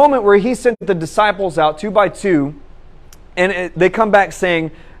 It's this moment where he sent the disciples out 2 by 2, and they come back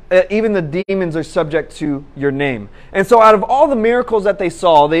saying, even the demons are subject to your name. And so out of all the miracles that they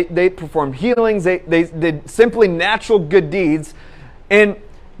saw, they performed healings, they did simply natural good deeds, and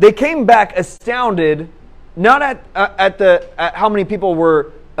they came back astounded, not at how many people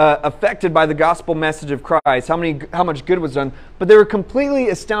were affected by the gospel message of Christ, how much good was done, but they were completely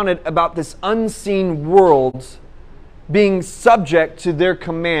astounded about this unseen world being subject to their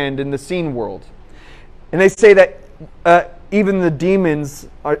command in the seen world. And they say that even the demons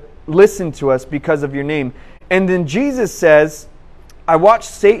listen to us because of your name. And then Jesus says, I watched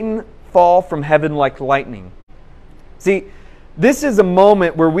Satan fall from heaven like lightning. See, this is a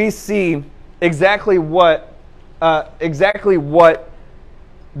moment where we see exactly what the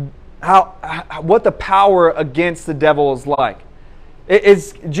power against the devil is like.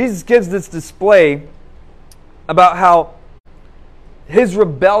 Jesus gives this display about how his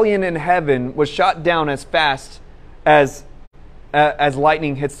rebellion in heaven was shot down as fast as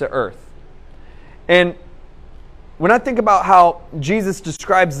lightning hits the earth. And when I think about how Jesus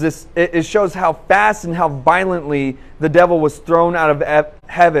describes this, it shows how fast and how violently the devil was thrown out of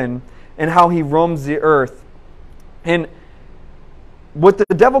heaven and how he roams the earth. And what the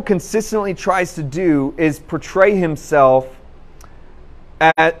devil consistently tries to do is portray himself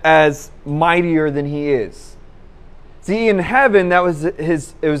as mightier than he is. See, in heaven, it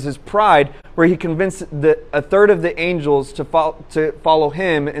was his pride, where he convinced a third of the angels to follow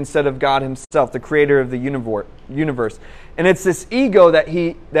him instead of God himself, the creator of the universe. And it's this ego that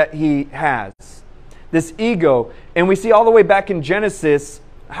he has, this ego. And we see all the way back in Genesis,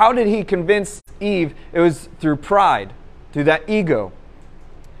 how did he convince Eve? It was through pride, through that ego.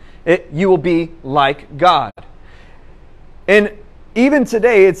 You will be like God. And even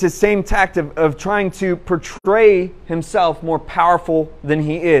today, it's the same tactic of trying to portray himself more powerful than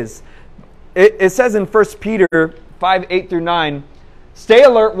he is. It says in 1 Peter 5:8-9, stay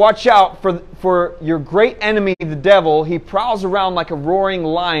alert, watch out for your great enemy, the devil. He prowls around like a roaring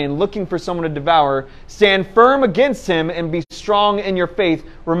lion looking for someone to devour. Stand firm against him and be strong in your faith.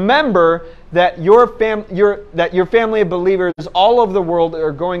 Remember that your family of believers all over the world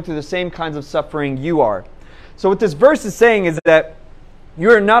are going through the same kinds of suffering you are. So what this verse is saying is that you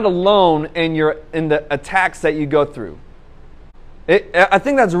are not alone in the attacks that you go through. I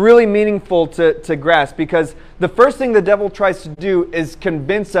think that's really meaningful to grasp, because the first thing the devil tries to do is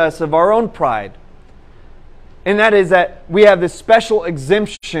convince us of our own pride. And that is that we have this special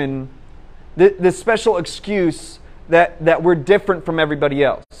exemption, this special excuse that we're different from everybody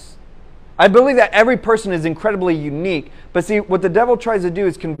else. I believe that every person is incredibly unique. But see, what the devil tries to do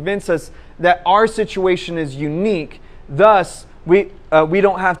is convince us that our situation is unique. Thus, we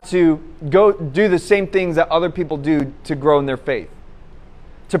don't have to go do the same things that other people do to grow in their faith,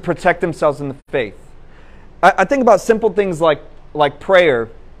 to protect themselves in the faith. I think about simple things like prayer.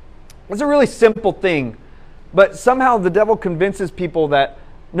 It's a really simple thing, but somehow the devil convinces people that,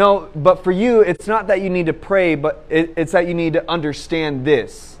 no, but for you, it's not that you need to pray, but it's that you need to understand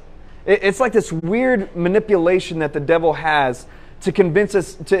this. It's like this weird manipulation that the devil has to convince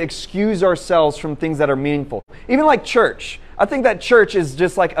us to excuse ourselves from things that are meaningful. Even like church. I think that church is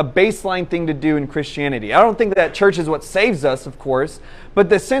just like a baseline thing to do in Christianity. I don't think that church is what saves us, of course, but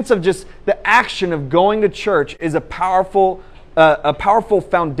the sense of just the action of going to church is a powerful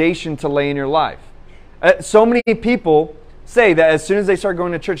foundation to lay in your life. So many people say that as soon as they start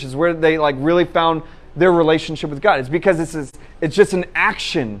going to church is where they like really found their relationship with God. It's because it's just an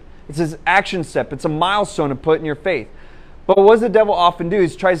action. It's this action step. It's a milestone to put in your faith. But what does the devil often do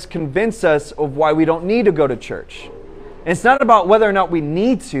is tries to convince us of why we don't need to go to church. And it's not about whether or not we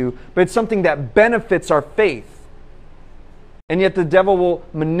need to, but it's something that benefits our faith. And yet the devil will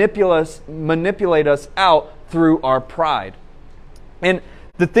manipulate us out through our pride. And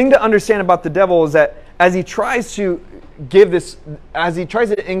the thing to understand about the devil is that as he tries to increase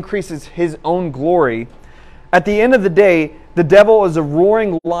his own glory, at the end of the day, the devil is a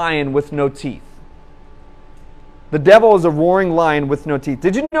roaring lion with no teeth. The devil is a roaring lion with no teeth.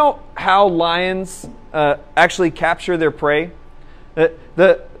 Did you know how lions actually capture their prey?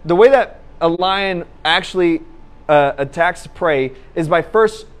 The way that a lion actually attacks prey is by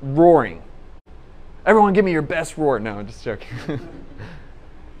first roaring. Everyone give me your best roar. No, I'm just joking.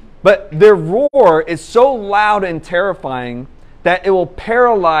 But their roar is so loud and terrifying that it will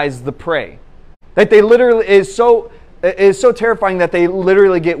paralyze the prey. That they literally is so terrifying that they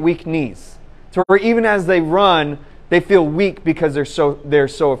literally get weak knees. To where even as they run, they feel weak because they're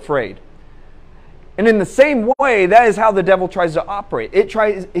so afraid. And in the same way, that is how the devil tries to operate.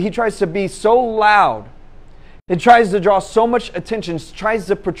 He tries to be so loud. It tries to draw so much attention. Tries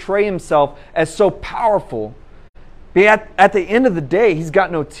to portray himself as so powerful. But at the end of the day, he's got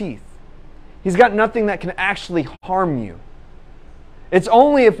no teeth. He's got nothing that can actually harm you. It's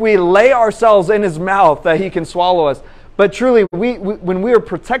only if we lay ourselves in his mouth that he can swallow us. But truly, when we are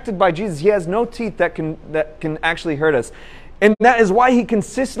protected by Jesus, he has no teeth that can actually hurt us. And that is why he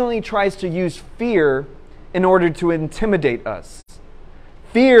consistently tries to use fear in order to intimidate us.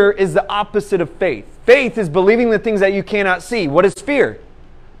 Fear is the opposite of faith. Faith is believing the things that you cannot see. What is fear?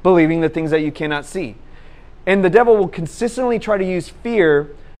 Believing the things that you cannot see. And the devil will consistently try to use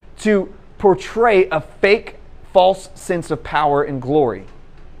fear to portray a fake false sense of power and glory,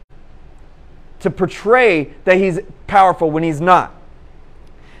 to portray that he's powerful when he's not.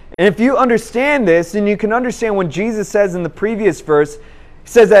 And if you understand this, then you can understand when Jesus says in the previous verse, he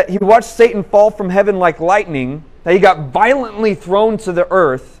says that he watched Satan fall from heaven like lightning, that he got violently thrown to the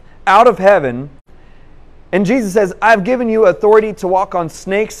earth, out of heaven. And Jesus says, I've given you authority to walk on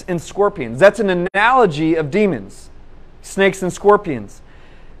snakes and scorpions. That's an analogy of demons, snakes and scorpions.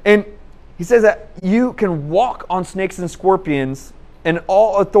 And he says that you can walk on snakes and scorpions and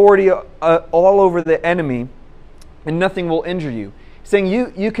all authority all over the enemy, and nothing will injure you. He's saying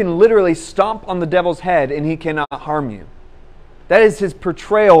you can literally stomp on the devil's head and he cannot harm you. That is his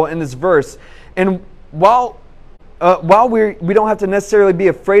portrayal in this verse. And while we don't have to necessarily be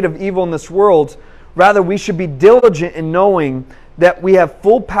afraid of evil in this world, rather we should be diligent in knowing that we have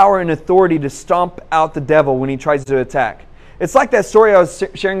full power and authority to stomp out the devil when he tries to attack. It's like that story I was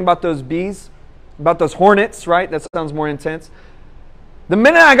sharing about those bees, about those hornets, right? That sounds more intense. The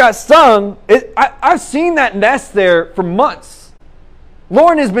minute I got stung, I've seen that nest there for months.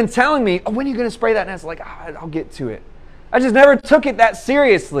 Lauren has been telling me, oh, when are you going to spray that nest? Like, I'll get to it. I just never took it that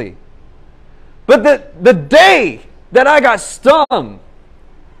seriously. But the day that I got stung,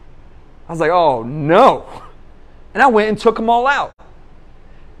 I was like, oh no. And I went and took them all out.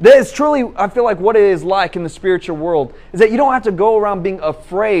 That is truly, I feel like what it is like in the spiritual world is that you don't have to go around being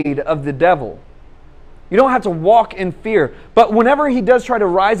afraid of the devil. You don't have to walk in fear. But whenever he does try to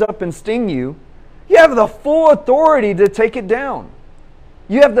rise up and sting you, you have the full authority to take it down.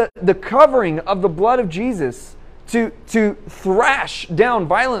 You have the covering of the blood of Jesus to thrash down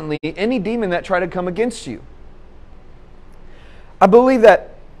violently any demon that try to come against you. I believe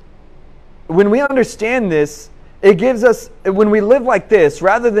that when we understand this, it gives us, when we live like this,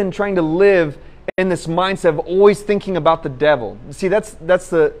 rather than trying to live in this mindset of always thinking about the devil. See, that's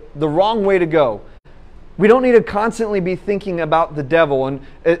the wrong way to go. We don't need to constantly be thinking about the devil and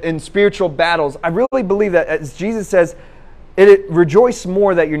in spiritual battles. I really believe that, as Jesus says, rejoice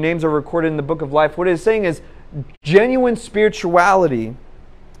more that your names are recorded in the book of life. What it is saying is genuine spirituality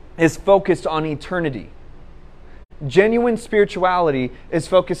is focused on eternity. Genuine spirituality is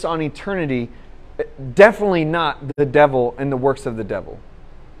focused on eternity, definitely not the devil and the works of the devil.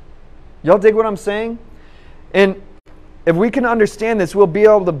 Y'all dig what I'm saying? And if we can understand this, we'll be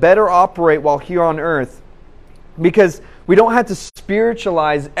able to better operate while here on earth, because we don't have to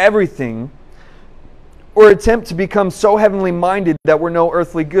spiritualize everything or attempt to become so heavenly minded that we're no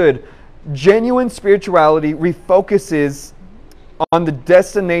earthly good. Genuine spirituality refocuses on the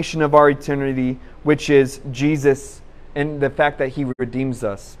destination of our eternity, which is Jesus and the fact that he redeems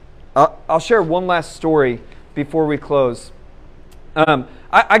us. I'll share one last story before we close.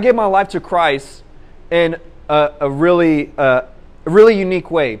 I gave my life to Christ in a really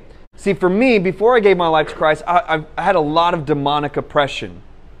unique way. See, for me, before I gave my life to Christ, I had a lot of demonic oppression.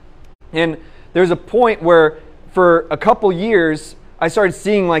 And there's a point where for a couple years, I started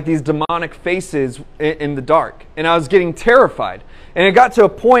seeing like these demonic faces in the dark. And I was getting terrified. And it got to a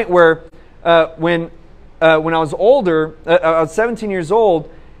point where when I was older, I was 17 years old,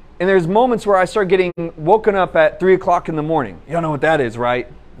 and there's moments where I start getting woken up at 3 o'clock in the morning. You don't know what that is, right?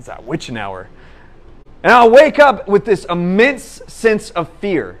 It's that witching hour. And I'll wake up with this immense sense of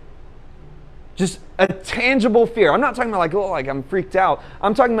fear. Just a tangible fear. I'm not talking about like I'm freaked out.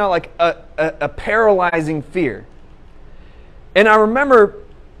 I'm talking about like a paralyzing fear. And I remember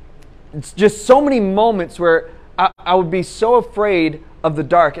just so many moments where I would be so afraid of the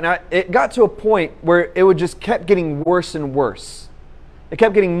dark. And it got to a point where it would just kept getting worse and worse. It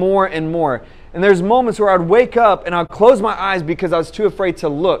kept getting more and more. And there's moments where I'd wake up and I'd close my eyes because I was too afraid to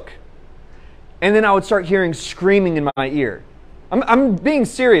look. And then I would start hearing screaming in my ear. I'm being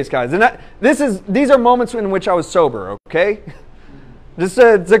serious, guys. And these are moments in which I was sober, okay? Just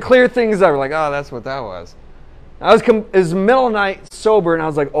to clear things up. Like, oh, that's what that was. It was middle of the night, sober, and I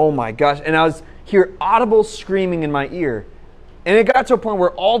was like, oh my gosh. And I was hear audible screaming in my ear. And it got to a point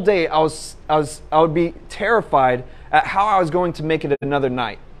where all day I would be terrified at how I was going to make it another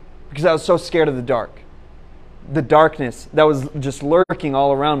night, because I was so scared of the dark. The darkness that was just lurking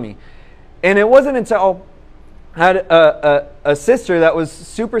all around me. And it wasn't until I had a sister that was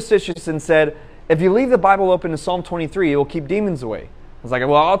superstitious and said, if you leave the Bible open to Psalm 23, it will keep demons away. I was like,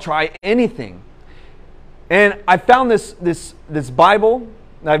 well, I'll try anything. And I found this Bible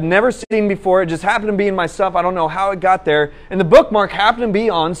that I've never seen before. It just happened to be in my stuff. I don't know how it got there. And the bookmark happened to be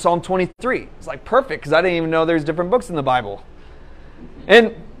on Psalm 23. It's like perfect, because I didn't even know there's different books in the Bible.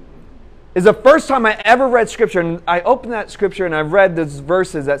 And it's the first time I ever read Scripture. And I opened that Scripture and I read those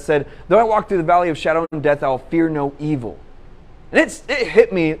verses that said, though I walk through the valley of shadow and death, I will fear no evil. And it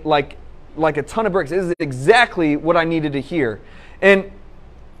hit me like like a ton of bricks. This is exactly what I needed to hear. And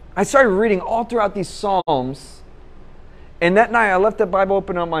I started reading all throughout these Psalms. And that night I left the Bible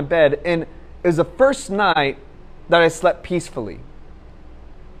open on my bed. And it was the first night that I slept peacefully.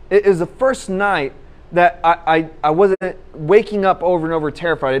 It was the first night that I wasn't waking up over and over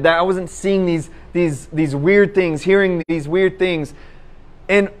terrified. That I wasn't seeing these weird things, hearing these weird things.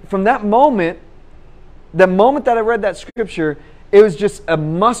 And from that moment, the moment that I read that scripture, it was just a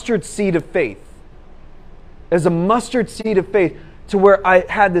mustard seed of faith. It was a mustard seed of faith to where I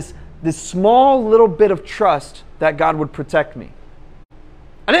had this small little bit of trust that God would protect me.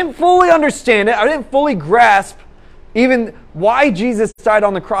 I didn't fully understand it. I didn't fully grasp even why Jesus died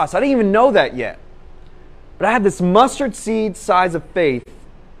on the cross. I didn't even know that yet. But I had this mustard seed size of faith.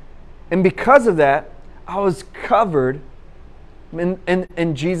 And because of that, I was covered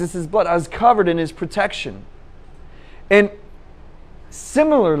in Jesus' blood. I was covered in His protection. And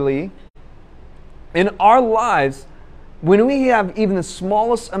similarly, in our lives, when we have even the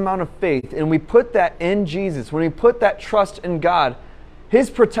smallest amount of faith and we put that in Jesus, when we put that trust in God, His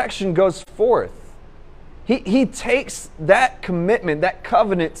protection goes forth. He takes that commitment, that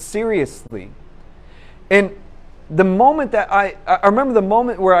covenant seriously. And the moment that I remember the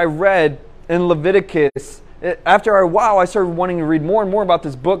moment where I read in Leviticus, after a while I started wanting to read more and more about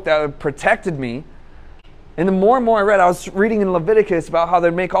this book that protected me. And the more and more I read, I was reading in Leviticus about how they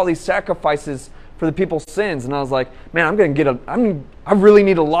make all these sacrifices for the people's sins. And I was like, man, I really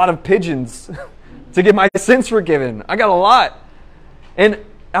need a lot of pigeons to get my sins forgiven. I got a lot. And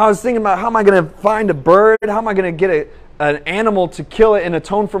I was thinking about how am I going to find a bird? How am I going to get an animal to kill it and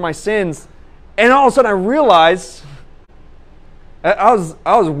atone for my sins? And all of a sudden I realized I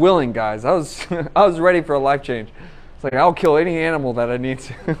was willing, guys. I was ready for a life change. It's like I'll kill any animal that I need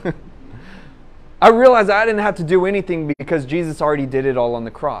to. I realized I didn't have to do anything because Jesus already did it all on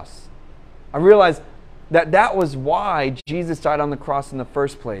the cross. I realized that was why Jesus died on the cross in the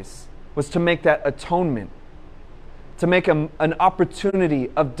first place, was to make that atonement, to make an opportunity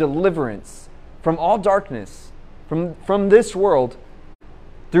of deliverance from all darkness, from this world,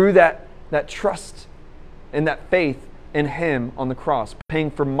 through that trust and that faith in Him on the cross,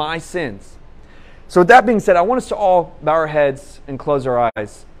 paying for my sins. So with that being said, I want us to all bow our heads and close our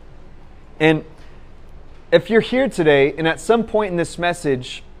eyes. And if you're here today and at some point in this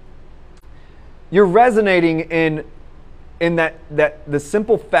message, you're resonating in that the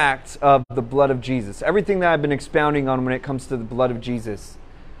simple facts of the blood of Jesus, everything that I've been expounding on when it comes to the blood of Jesus.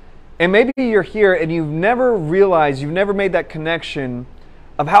 And maybe you're here and you've never realized, you've never made that connection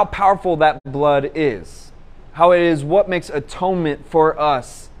of how powerful that blood is, how it is what makes atonement for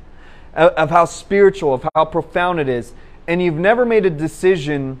us, of how spiritual, of how profound it is. And you've never made a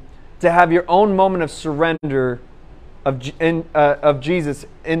decision to have your own moment of surrender of Jesus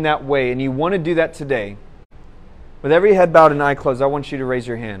in that way. And you want to do that today. With every head bowed and eye closed, I want you to raise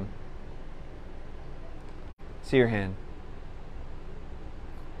your hand. See your hand.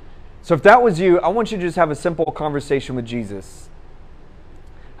 So if that was you, I want you to just have a simple conversation with Jesus.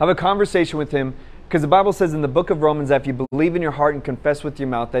 Have a conversation with Him, because the Bible says in the book of Romans that if you believe in your heart and confess with your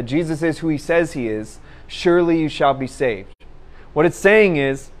mouth that Jesus is who He says He is, surely you shall be saved. What it's saying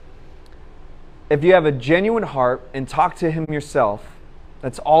is, if you have a genuine heart and talk to Him yourself,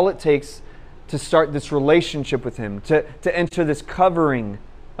 that's all it takes to start this relationship with Him, to enter this covering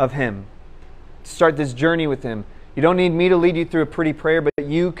of Him, to start this journey with Him. You don't need me to lead you through a pretty prayer, but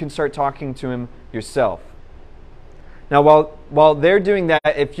you can start talking to Him yourself. Now, while they're doing that,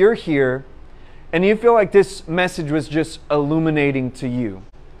 if you're here and you feel like this message was just illuminating to you,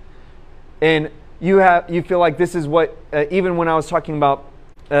 and you feel like this is what, even when I was talking about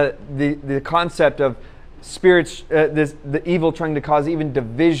the concept of spirits, the evil trying to cause even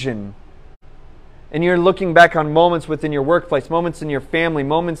division, and you're looking back on moments within your workplace, moments in your family,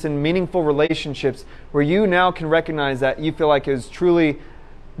 moments in meaningful relationships where you now can recognize that you feel like it was truly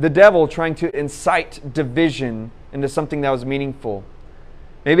the devil trying to incite division into something that was meaningful.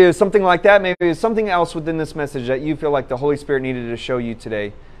 Maybe it was something like that. Maybe it was something else within this message that you feel like the Holy Spirit needed to show you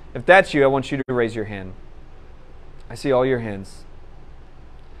today. If that's you, I want you to raise your hand. I see all your hands.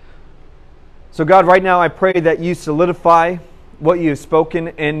 So God, right now I pray that you solidify what you have spoken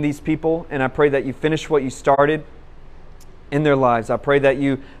in these people, and I pray that you finish what you started in their lives. I pray that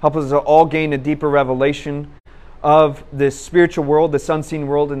you help us to all gain a deeper revelation of this spiritual world, this unseen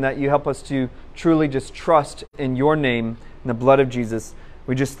world, and that you help us to truly just trust in your name, in the blood of Jesus.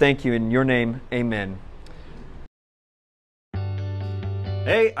 We just thank you in your name. Amen.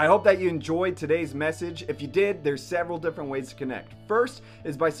 Hey, I hope that you enjoyed today's message. If you did, there's several different ways to connect. First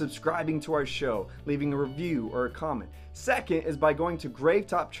is by subscribing to our show, leaving a review or a comment. Second is by going to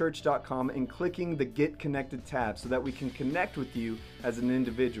gravetopchurch.com and clicking the Get Connected tab so that we can connect with you as an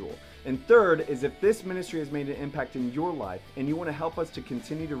individual. And third is if this ministry has made an impact in your life and you want to help us to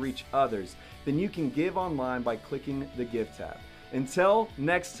continue to reach others, then you can give online by clicking the Give tab. Until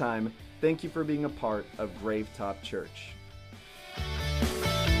next time, thank you for being a part of Gravetop Church.